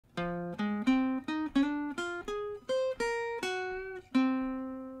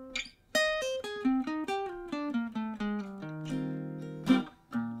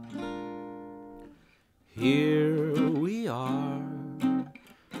Here we are,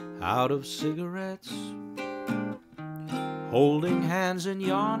 out of cigarettes, holding hands and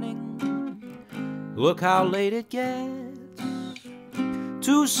yawning. Look how late it gets.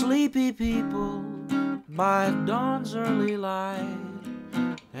 Two sleepy people by dawn's early light,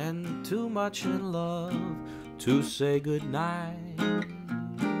 and too much in love to say goodnight.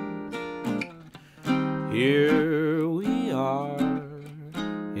 Here we are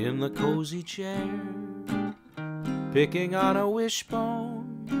in the cozy chair, picking on a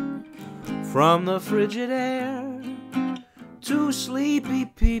wishbone from the frigid air. Two sleepy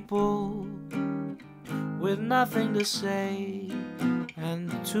people with nothing to say,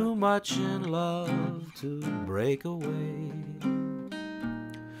 and too much in love to break away.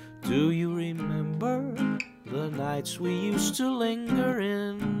 Do you remember the nights we used to linger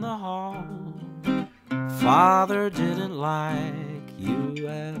in the hall? Father didn't like you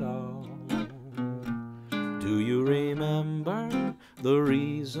at all. Do you remember the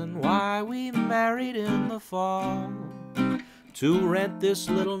reason why we married in the fall? To rent this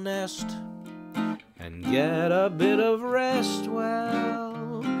little nest and get a bit of rest.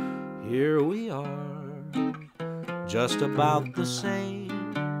 Well, here we are, just about the same.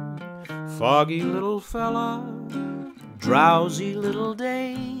 Foggy little fella, drowsy little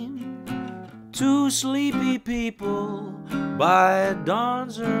dame. Two sleepy people by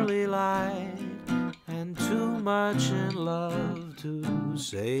dawn's early light, and too much in love to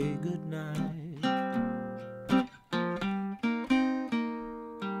say goodnight.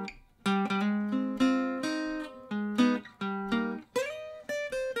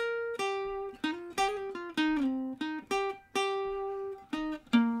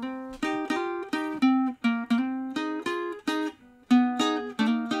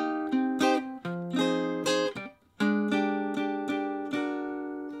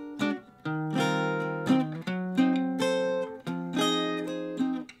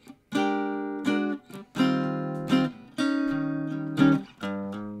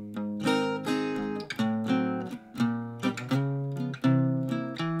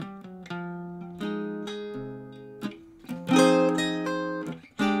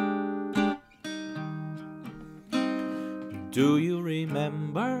 Do you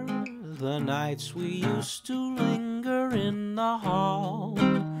remember the nights we used to linger in the hall?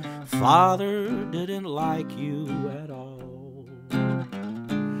 Father didn't like you at all.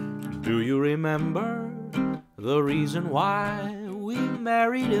 Do you remember the reason why we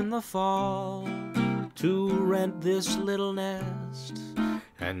married in the fall? To rent this little nest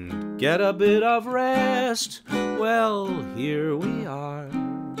and get a bit of rest. Well, here we are,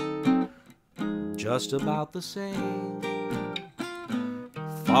 just about the same.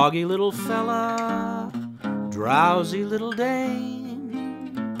 Foggy little fella, drowsy little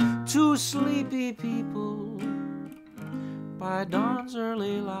dame. Two sleepy people by dawn's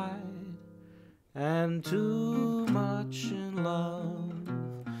early light, and too much in love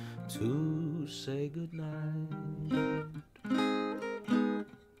to say goodnight.